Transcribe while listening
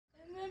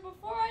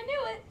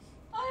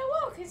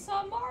he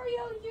saw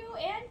Mario, you,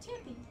 and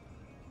Tippy.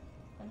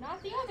 But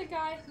not the other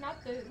guy,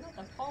 not the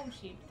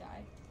palm-shaped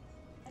guy.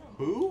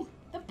 Who?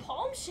 The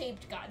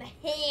palm-shaped guy, the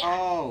hand.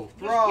 Oh,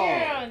 throw.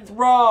 Hand.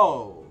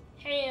 Throw.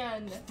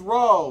 Hand.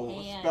 Throw.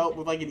 Hand. Spelled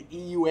with like an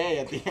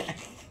EUA at the end.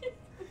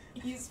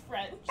 He's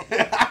French.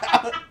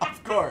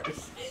 Of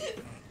course.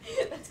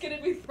 That's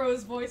gonna be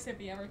Fro's voice if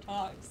he ever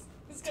talks.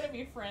 It's gonna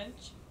be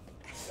French.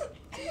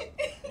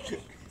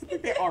 I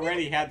think they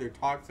already had their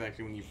talk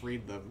section when you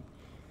freed them.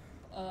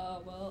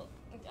 Well,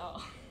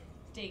 oh,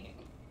 dang it.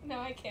 No,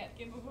 I can't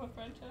give him a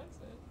French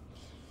accent.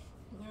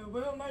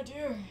 Well, my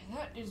dear,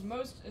 that is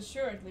most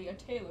assuredly a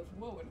tale of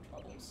woe and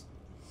troubles.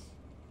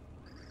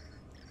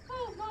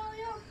 Oh,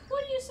 Mario,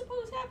 what do you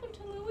suppose happened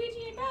to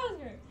Luigi and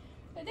Bowser?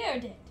 They're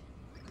dead.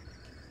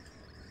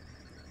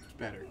 It's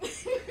better.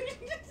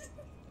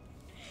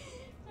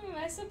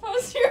 I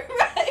suppose you're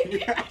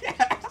right.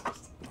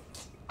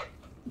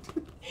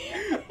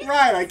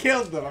 Right, I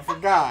killed them. I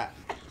forgot.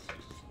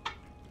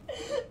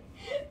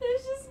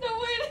 There's just no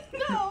way to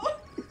know.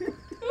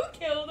 Who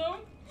killed him?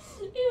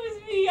 It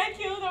was me. I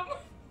killed him.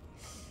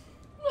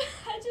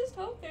 I just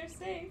hope they're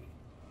safe.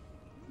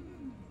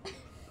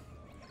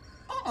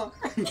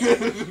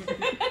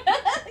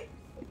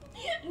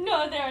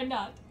 No, they're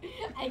not.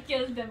 I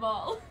killed them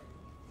all.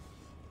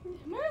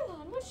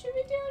 Merlon, what should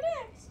we do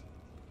next?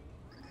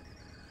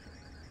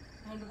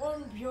 And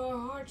one pure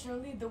heart shall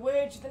lead the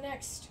way to the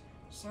next.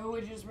 So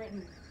it is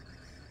written.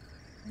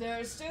 There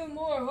are still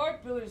more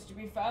heart pillars to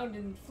be found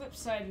in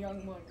Flipside,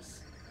 young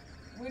ones.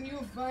 When you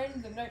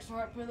find the next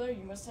heart pillar,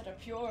 you must set a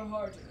pure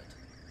heart in it.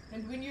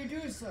 And when you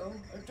do so,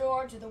 a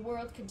door to the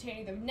world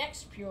containing the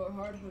next pure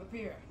heart will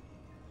appear.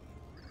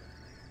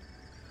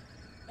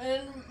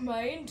 And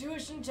my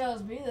intuition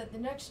tells me that the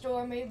next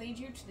door may lead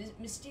you to the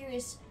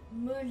mysterious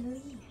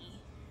Merlee.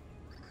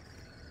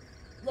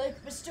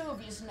 Like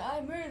Bastovius and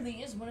I,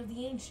 Merlee is one of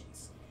the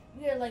ancients.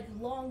 We are like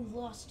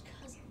long-lost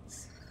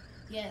cousins.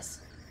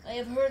 Yes, I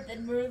have heard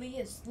that Merlee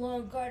has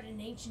long guarded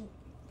an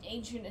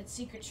ancient and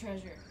secret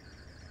treasure.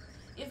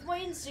 If my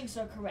instincts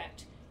are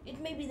correct, it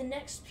may be the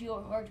next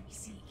pure heart we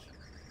seek.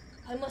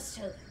 I must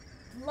tell you,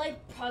 the light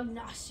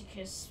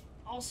prognosticus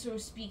also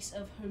speaks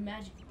of her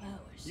magical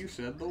powers. You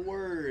said the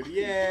word.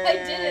 Yay! I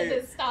did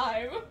it this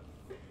time.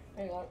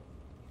 Hang on.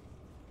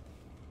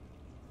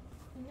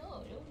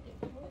 No,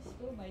 don't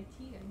spill my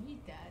tea. I need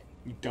that.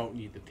 You don't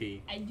need the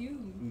tea. I do.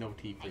 No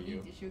tea for I you.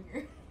 need the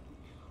sugar.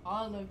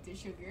 All of the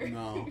sugar.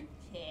 No.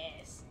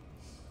 Yes.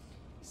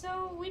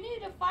 So we need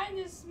to find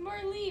this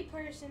Merlee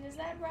person, is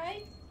that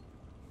right?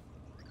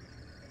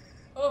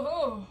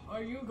 Oh,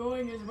 are you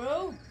going as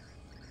well?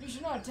 You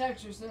should not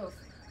tax yourself.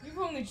 You've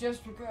only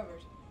just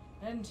recovered,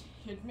 and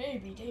it may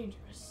be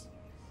dangerous.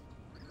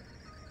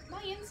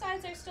 My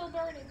insides are still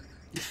burning.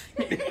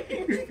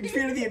 You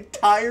finished the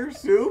entire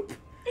soup?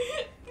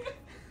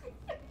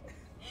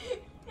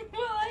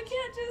 Well, I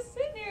can't just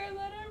sit here and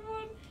let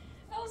everyone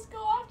else go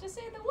off to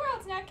save the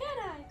world now, can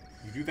I?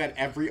 You do that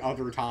every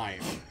other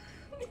time.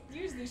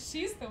 Usually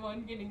she's the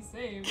one getting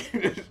saved.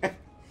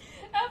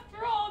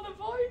 After all, the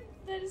void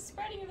that is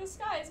spreading in the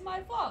sky is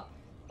my fault.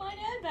 Mine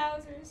and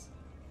Bowser's.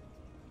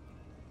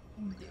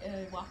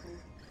 Wahoo.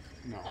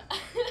 No.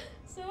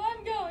 So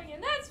I'm going,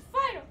 and that's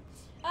final.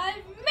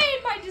 I've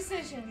made my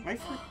decision. I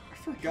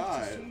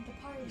forgot. The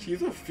party.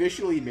 She's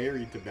officially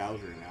married to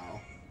Bowser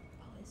now.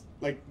 Oh, is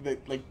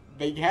Like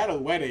they had a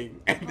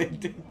wedding and they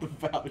did the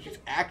vow. She's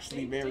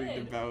actually They married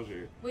did. to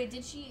Bowser. Wait,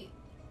 did she?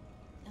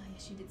 Oh, yeah,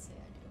 she did say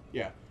I do.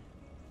 Yeah.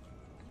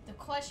 The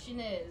question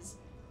is,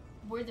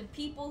 were the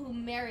people who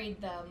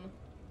married them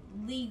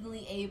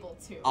legally able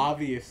to?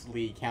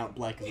 Obviously, Count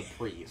Bleck is a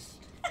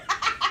priest.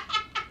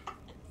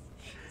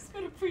 He's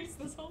been a priest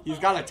this whole time. He's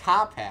got a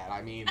top hat.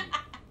 I mean,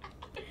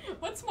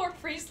 What's more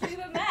priestly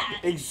than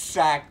that?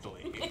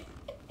 exactly.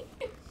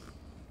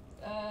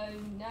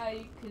 Now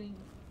you can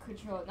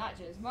control not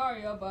just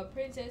Mario, but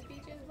Princess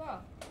Peach as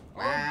well.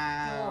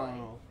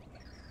 Wow.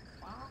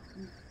 Wow.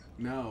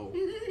 No.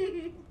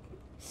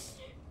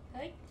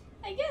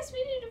 I guess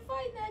we need to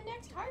find that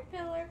next heart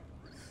pillar.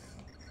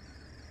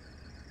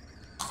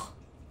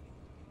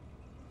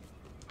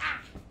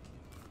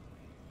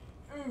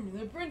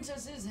 The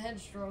princess is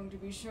headstrong, to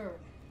be sure.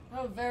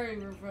 How very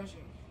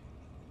refreshing.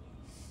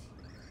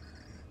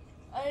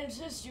 I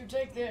insist you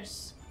take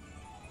this.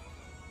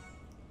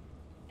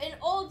 An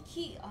old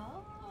key.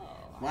 Oh.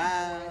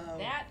 Wow. Where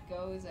that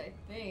goes, I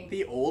think.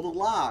 The old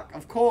lock,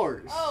 of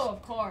course. Oh,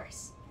 of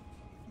course.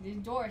 The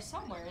door is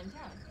somewhere in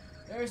town.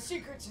 There are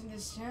secrets in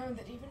this town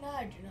that even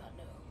I do not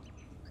know.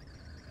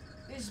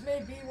 This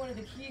may be one of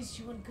the keys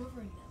to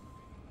uncovering them.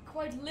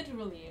 Quite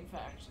literally, in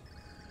fact.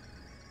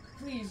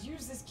 Please,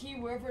 use this key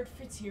wherever it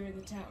fits here in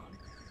the town.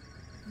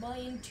 My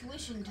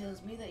intuition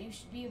tells me that you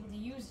should be able to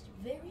use it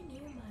very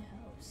near my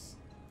house.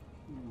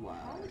 Wow.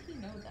 How would he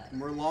know that?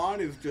 Merlon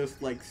is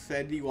just like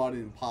said he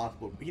wanted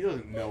impossible, but he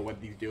doesn't know what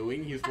he's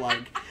doing. He's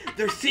like,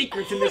 there's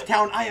secrets in this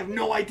town I have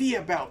no idea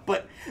about,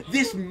 but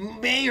this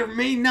may or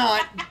may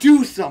not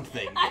do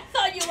something. I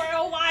thought you were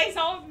a wise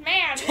old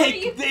man.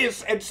 Take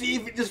this and see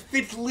if it just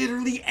fits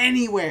literally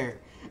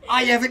anywhere.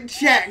 I haven't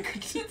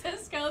checked. The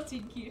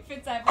skeleton key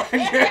fits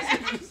everywhere.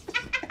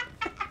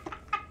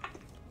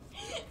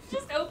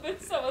 Just open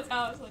someone's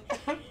house like,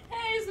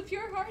 hey, is the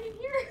pure heart in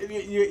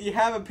here? You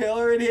have a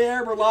pillar in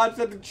here? We're lots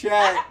to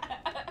check.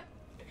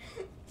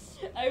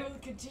 I will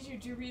continue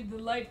to read the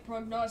light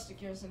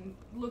prognosticus and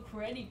look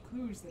for any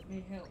clues that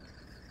may help.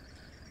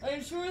 I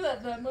am sure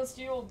that the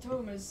musty old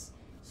tome has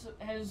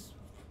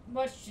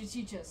much to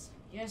teach us.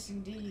 Yes,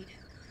 indeed.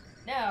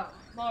 Now,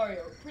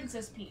 Mario,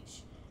 Princess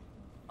Peach,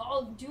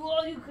 do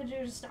all you could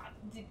do to stop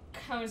the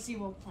Count's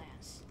evil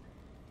plans.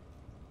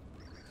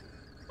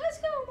 Let's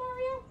go,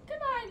 Mario.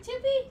 Come on,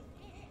 Tippy.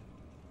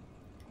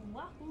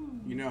 Wahoo.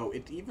 You know,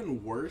 it's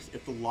even worse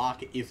if the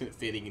lock isn't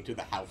fitting into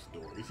the house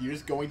doors. You're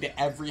just going to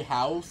every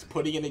house,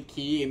 putting in a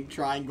key, and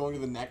going to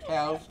the next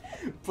house,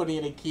 putting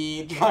in a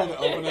key, and trying to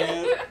open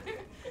it.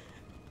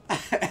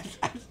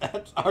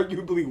 That's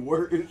arguably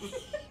worse.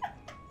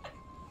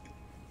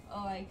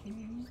 Oh, I can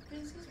use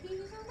Princess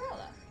Peach's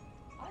umbrella.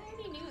 I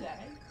already knew that.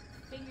 I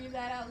figured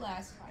that out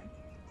last time.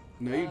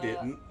 No, you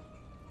didn't.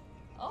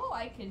 Oh,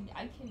 I can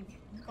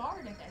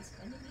guard against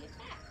enemy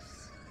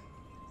attacks.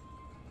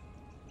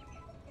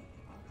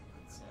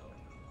 So,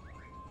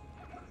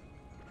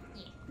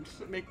 yeah. It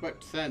doesn't make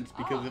much sense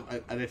because if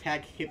an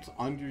attack hits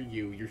under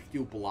you, you're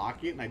still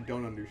block it, and I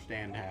don't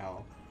understand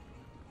how.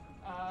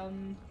 I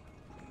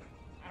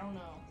don't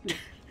know.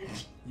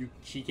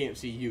 She can't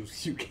see you,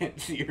 so you can't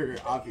see her,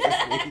 obviously.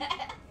 I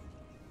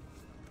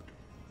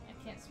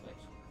can't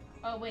switch.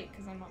 Oh wait,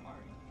 because I'm not Mario.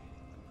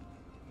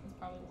 That's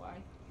probably why.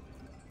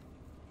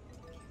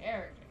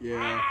 Character.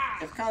 Yeah,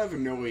 it's kind of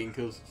annoying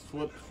because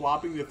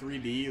swapping to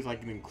 3D is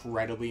like an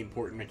incredibly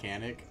important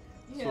mechanic.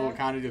 Yeah. So it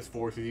kind of just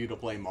forces you to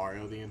play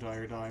Mario the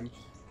entire time.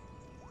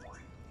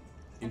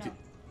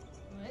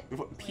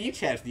 What?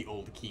 Peach has the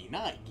old key,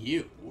 not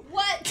you.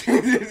 What?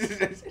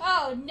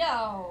 Oh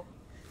no.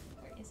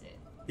 Where is it?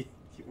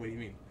 What do you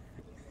mean?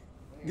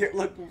 Yeah,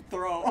 look,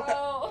 throw.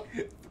 Oh.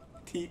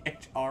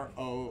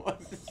 THRO.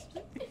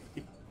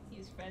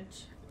 He's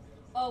French.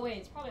 Oh wait,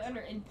 it's probably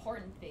under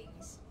important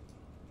things.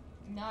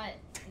 Not.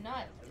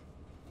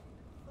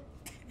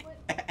 What?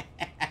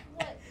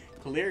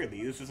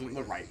 Clearly, this isn't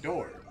the right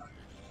door.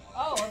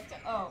 Oh.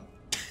 No!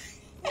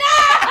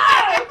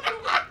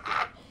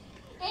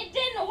 It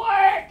didn't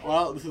work.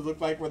 Well, this looks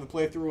like where the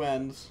playthrough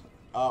ends.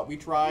 We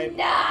tried.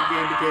 No! The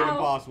game became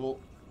impossible.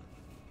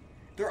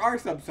 There are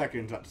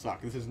subsections that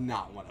suck. This is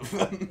not one of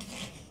them.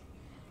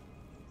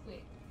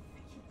 Wait.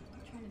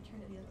 I'm trying to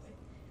turn it the other way.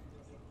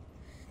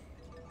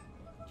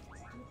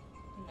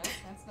 Nope,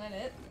 that's not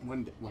it.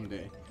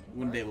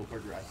 One day we'll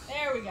progress.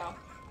 There we go.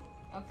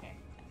 Okay.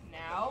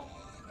 Now.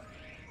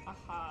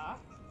 Aha.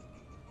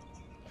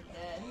 And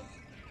then.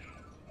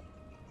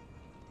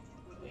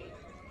 Wait.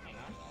 Hang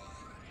on.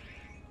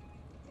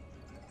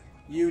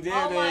 You did it!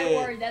 Oh my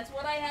word, that's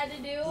what I had to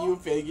do? You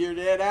figured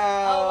it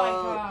out! Oh my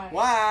god.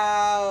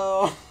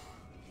 Wow!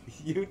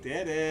 You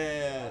did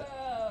it!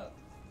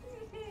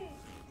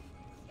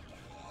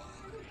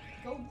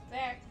 Go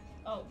back.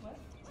 Oh, what?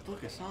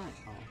 Look, a sign.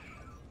 Oh.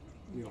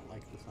 We don't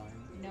like the sign.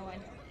 No, I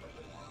don't.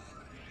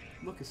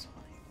 Look, a sign.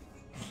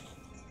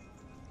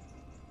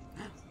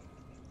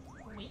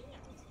 Wait.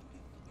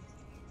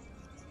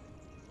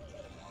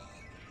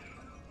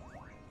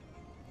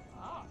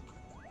 Oh.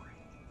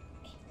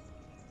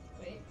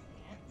 Wait.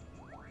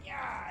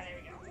 Yeah, there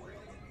we go.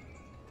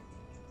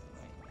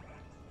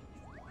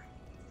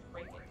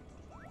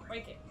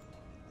 Break it.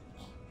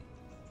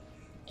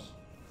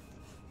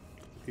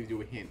 Gives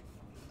you a hint.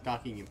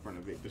 Docking in front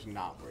of it does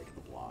not break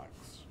the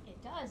blocks.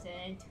 It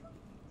doesn't.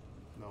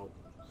 Nope.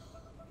 If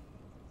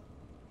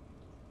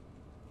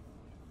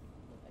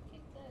I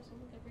kick this, I'm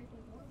gonna break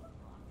like one of the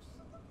blocks.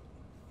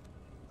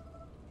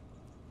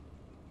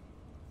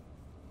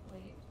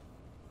 Wait.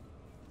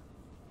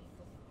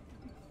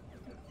 Go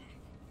back.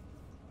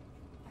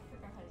 I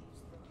forgot how to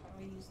use throw. How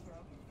do I use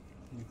throw?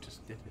 You just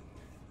did it.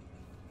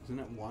 Isn't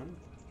it one?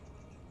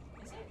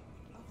 Is it?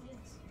 Oh, it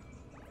is.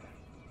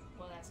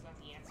 Well, that's not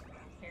the answer,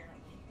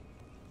 apparently.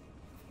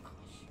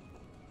 Gosh.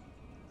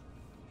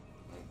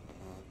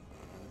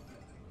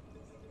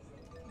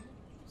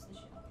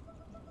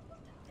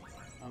 Use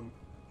the shell.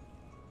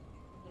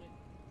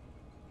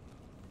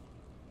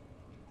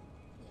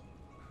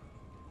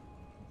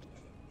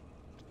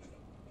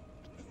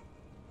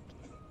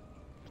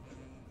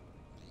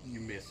 You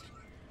missed.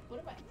 What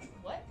am I?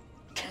 What?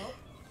 Oh.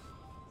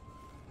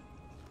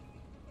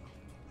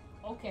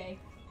 Okay.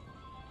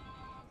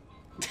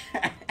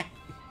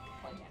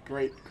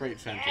 Great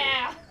center.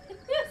 Yeah!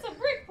 It's a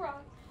brick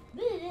rock.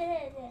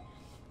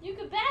 You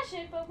could bash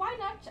it, but why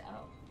not?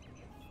 Oh.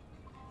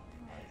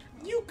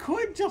 You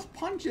could just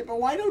punch it, but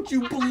why don't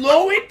you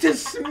blow it to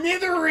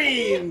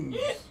smithereens?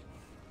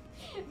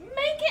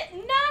 Make it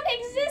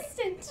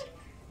non-existent.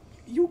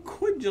 You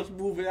could just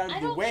move it out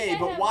of the way,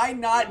 but have, why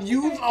not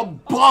use a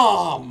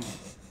bomb?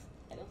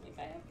 I don't think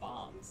I have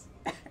bombs.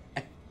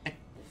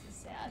 This is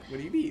sad. What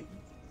do you mean?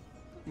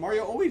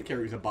 Mario always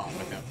carries a bomb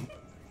with him.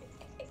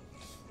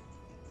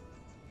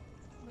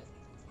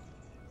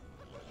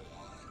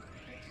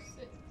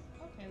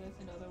 Okay,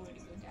 that's another way to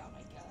go down,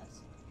 I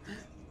guess.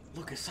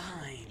 Look, a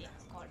sign. Yeah,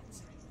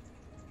 gardens.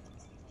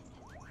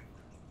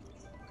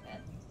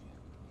 That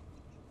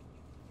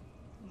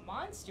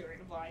monster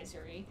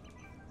advisory.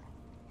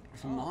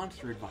 There's a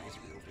monster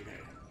advisory over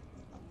there.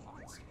 A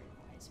monster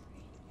advisory.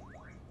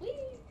 Whee!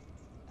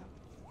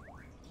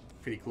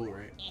 Pretty cool,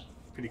 right? Yeah.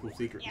 Pretty cool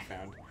secret Yeah. you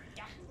found.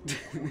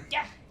 Yeah.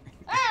 Yeah.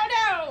 Oh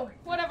no!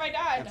 What have I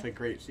done? That's a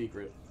great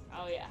secret.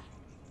 Oh yeah.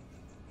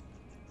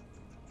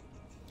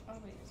 Oh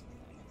wait, there's something.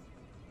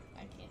 I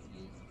can't do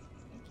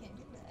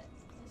that.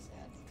 That's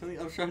sad.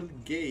 I was trying to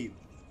gate.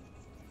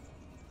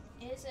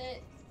 Is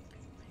it?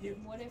 You-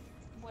 What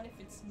if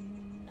it's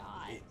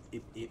not?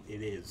 It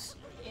is.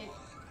 It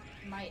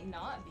might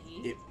not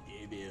be.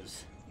 It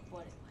is.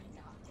 What it might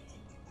not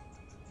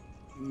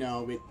be.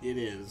 No, it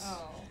is.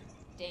 Oh,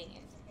 dang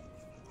it.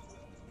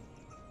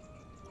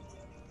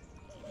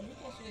 I think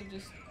I should have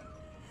just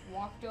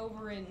walked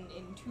over in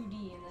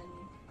 2D and then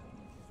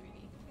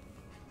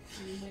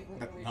 3D.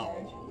 Wait,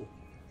 No.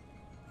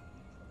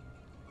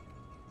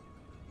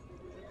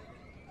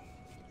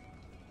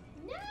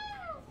 No!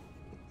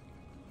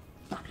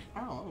 Oh,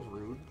 that was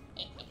rude.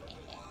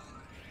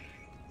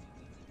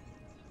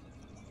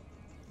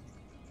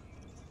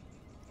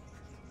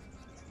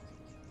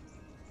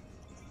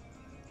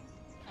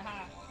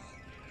 Aha.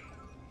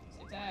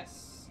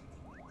 Success.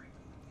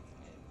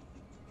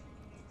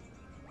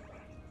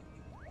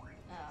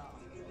 Oh.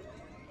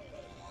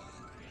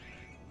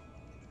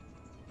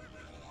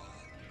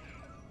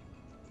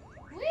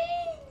 Whee!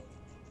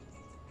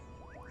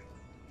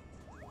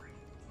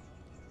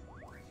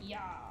 Yeah.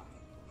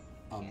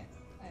 Um, Can't.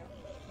 I don't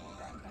know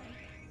where I'm going.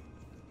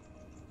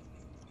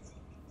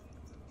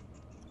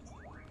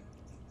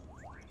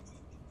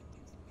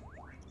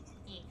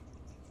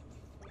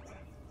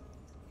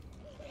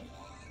 Okay.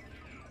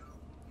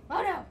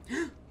 Oh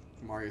no!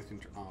 Mario's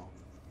control.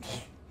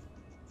 Oh.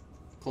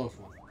 Close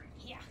one.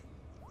 Yeah.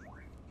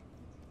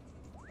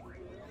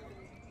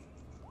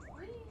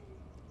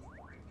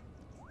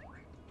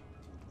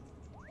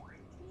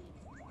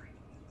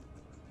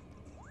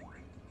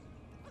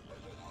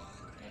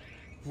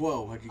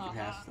 Whoa, how'd you get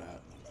past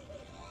that?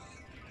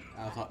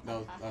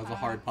 That was a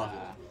hard puzzle.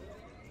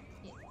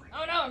 Yeah.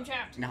 Oh no, I'm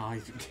trapped. No,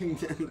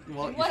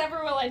 well,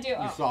 Whatever will I do? you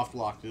Oh. soft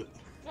locked it.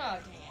 Oh,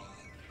 dang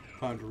it.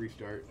 Time to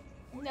restart.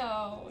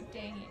 No,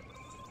 dang it.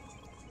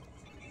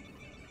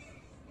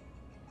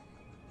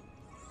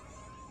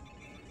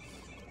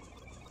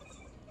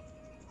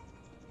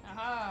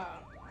 Aha.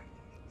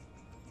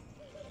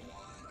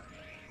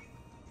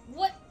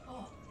 What?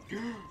 Oh,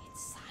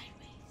 it's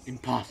sideways.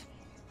 Impossible.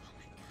 Oh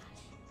my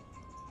gosh.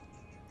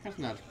 That's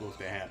not supposed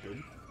to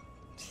happen.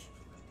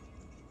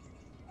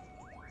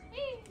 Whee!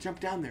 Jump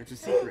down there, it's a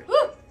secret.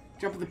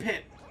 Jump in the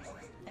pit.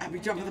 Abby,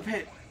 jump in the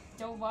pit.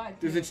 Don't want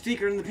There's a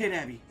secret in the pit,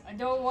 Abby. I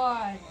don't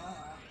want.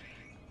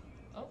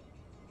 Oh.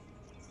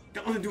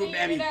 Don't want to do it, Figure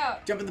Abby. it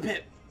out. Jump in the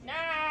pit. No.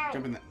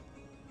 Jump in the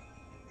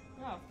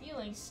Oh,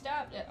 feeling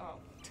stopped at. Oh.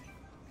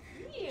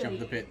 Really? jump in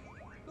the pit.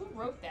 Who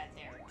wrote that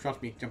there?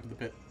 Trust me, jump in the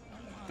pit. I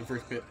don't know. The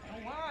first pit. I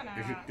don't wanna.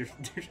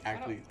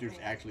 There's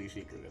actually a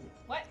secret in it.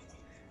 What?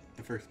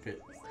 The first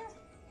pit. Is there?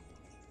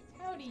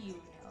 How do you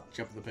know?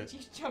 Jump in the pit. Did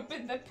you jump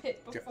in the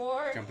pit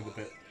before? Jump in the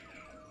pit.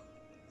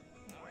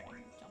 Alright,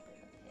 jump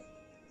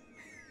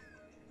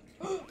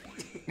in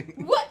the pit.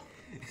 What?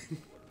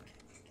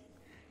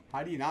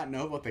 How do you not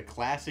know about the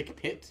classic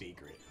pit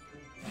secret?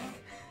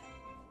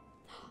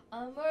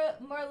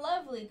 More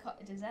lovely.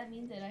 Does that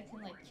mean that I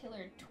can like kill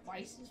her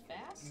twice as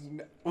fast?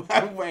 No,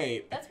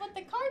 wait. That's what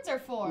the cards are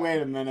for.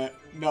 Wait a minute.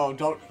 No,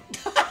 don't.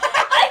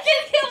 I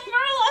can kill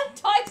Merlin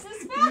twice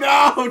as fast.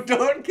 No,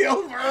 don't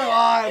kill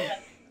Merlin.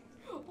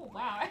 Oh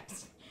wow!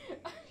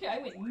 I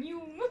went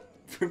noom.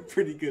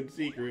 Pretty good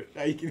secret.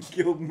 Now you can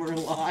kill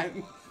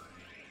Merlin.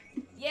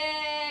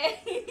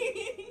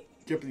 Yay!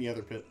 Jump in the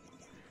other pit.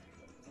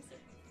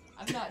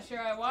 I'm not sure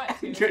I want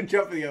to.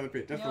 Jump in the other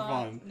pit, just No, for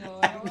fun. no,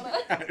 I don't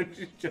wanna.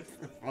 Just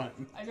for fun.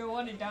 I don't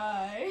want to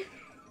die.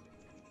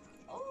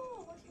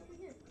 Oh, what's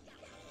over here?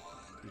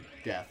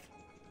 Death.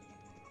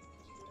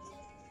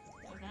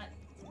 No, not.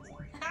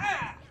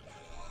 Ha!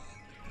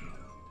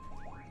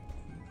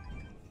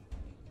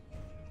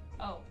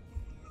 Oh.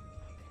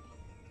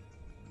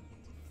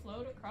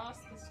 Float across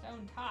the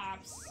stone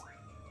tops.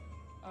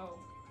 Oh.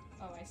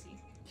 Oh, I see.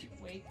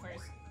 Wait,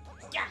 first.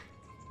 Yeah!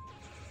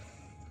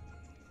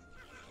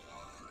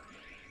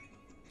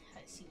 I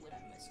see what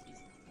I must do.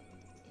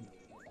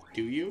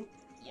 Do you?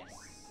 Yes.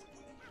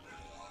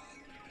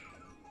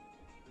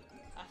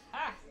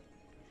 Aha!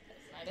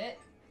 That's not it.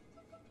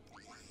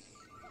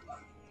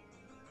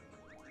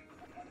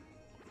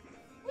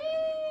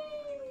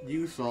 Whee!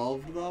 You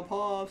solved the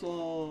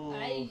puzzle.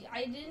 I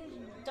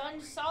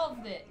done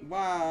solved it.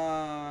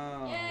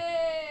 Wow.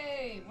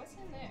 Yay! What's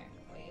in there?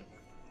 Wait.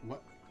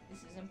 What? This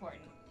is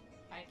important.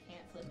 I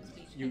can't flip a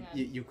speech. You,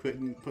 Hang on. you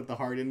couldn't put the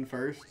heart in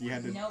first? You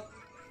had to... Nope.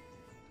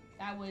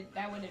 That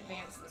would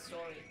advance the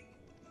story.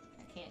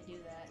 I can't do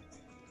that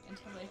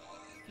until I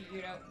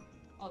figured out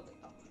all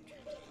the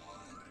until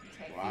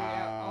I figured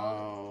out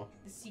all Wow.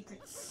 the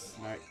secrets.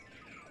 Alright.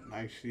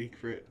 My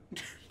secret.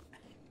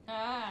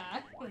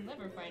 Ah, you'll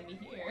never find me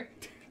here.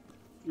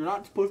 You're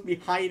not supposed to be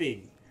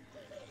hiding.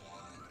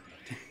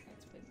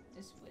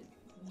 That's what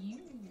you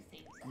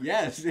think.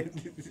 Yes,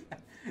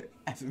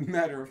 as a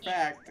matter of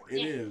fact,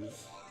 it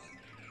is.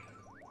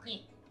 Yeah.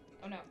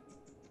 Oh no.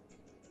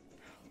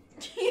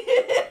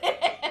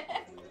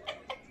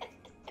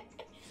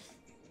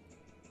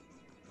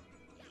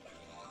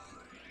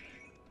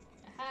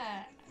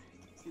 Aha.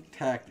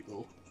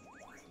 Tactical.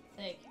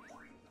 Thank you.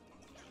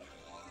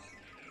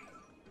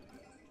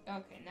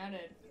 Okay, now to...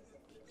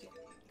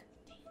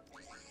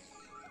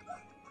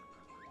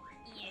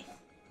 Yes.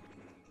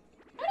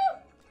 Oh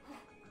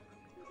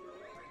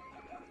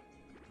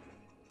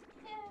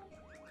no!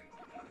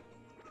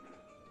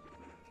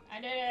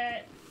 I did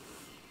it!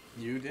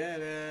 You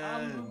did it.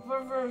 I'm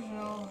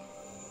professional.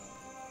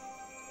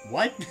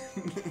 What?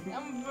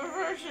 I'm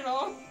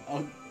professional.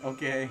 Oh,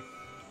 okay.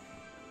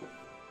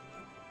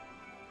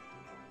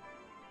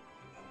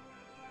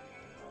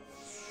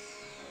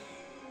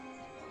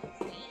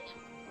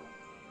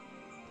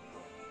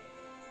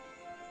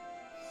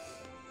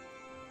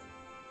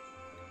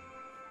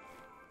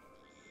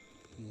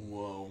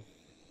 Whoa.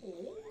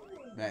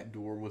 That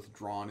door was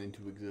drawn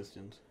into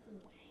existence.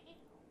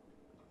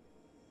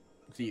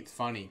 See, it's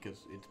funny because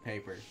it's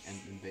paper,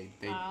 and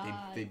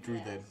they drew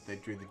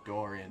the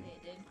door in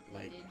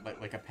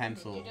like a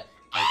pencil, like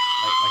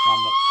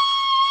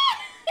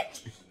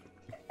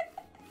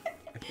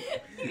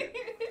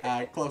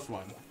on the close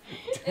one.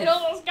 It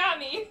almost got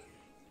me.